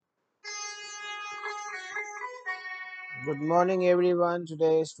Good morning, everyone.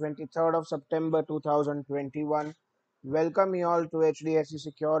 Today is 23rd of September 2021. Welcome you all to HDFC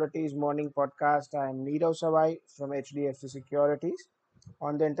Securities Morning Podcast. I am Nirav Savai from HDFC Securities.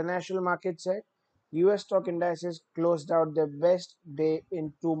 On the international market side, US stock indices closed out their best day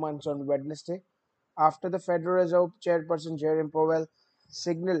in 2 months on Wednesday after the Federal Reserve Chairperson Jerome Powell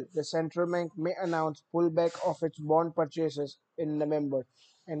signaled the central bank may announce pullback of its bond purchases in November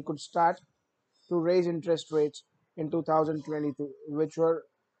and could start to raise interest rates in 2022, which were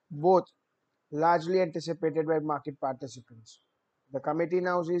both largely anticipated by market participants. The committee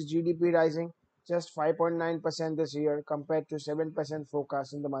now sees GDP rising just 5.9% this year compared to 7%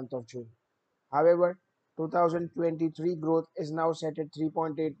 forecast in the month of June. However, 2023 growth is now set at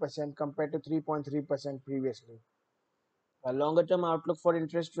 3.8% compared to 3.3% previously. A longer term outlook for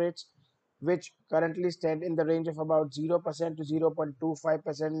interest rates, which currently stand in the range of about 0% to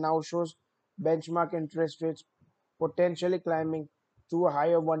 0.25%, now shows benchmark interest rates potentially climbing to a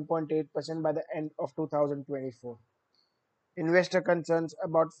high of 1.8% by the end of 2024. Investor concerns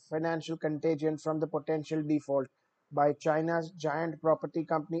about financial contagion from the potential default by China's giant property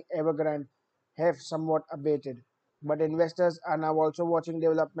company Evergrande have somewhat abated, but investors are now also watching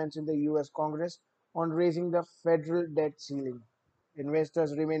developments in the US Congress on raising the federal debt ceiling.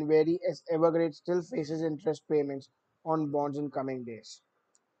 Investors remain wary as Evergrande still faces interest payments on bonds in coming days.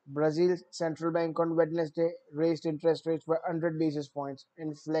 Brazil's central bank on Wednesday raised interest rates by 100 basis points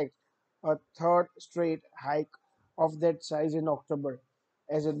and flagged a third straight hike of that size in October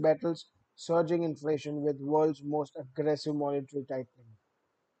as it battles surging inflation with world's most aggressive monetary tightening.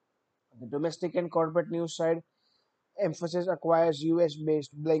 The domestic and corporate news side, Emphasis acquires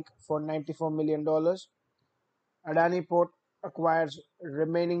US-based Blink for $94 million. Adani Port acquires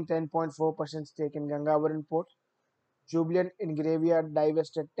remaining 10.4% stake in Gangavaram Port. Jubilant Ingredient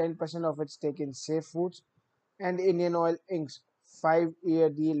divested 10% of its stake in Safe Foods, and Indian Oil Inc.'s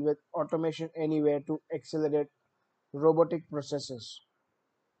 5-year deal with Automation Anywhere to accelerate robotic processes.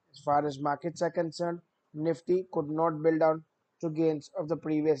 As far as markets are concerned, Nifty could not build on to gains of the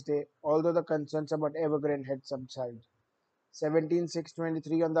previous day, although the concerns about Evergrande had subsided.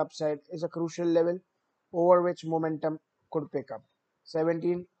 17,623 on the upside is a crucial level over which momentum could pick up.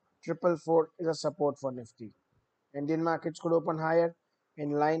 17,444 is a support for Nifty. Indian markets could open higher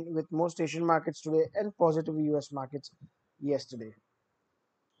in line with most Asian markets today and positive US markets yesterday.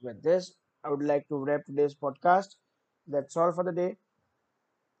 With this, I would like to wrap today's podcast. That's all for the day.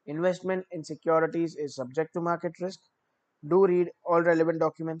 Investment in securities is subject to market risk. Do read all relevant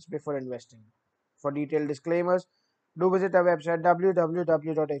documents before investing. For detailed disclaimers, do visit our website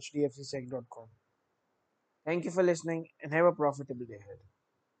www.hdfcsec.com. Thank you for listening and have a profitable day ahead.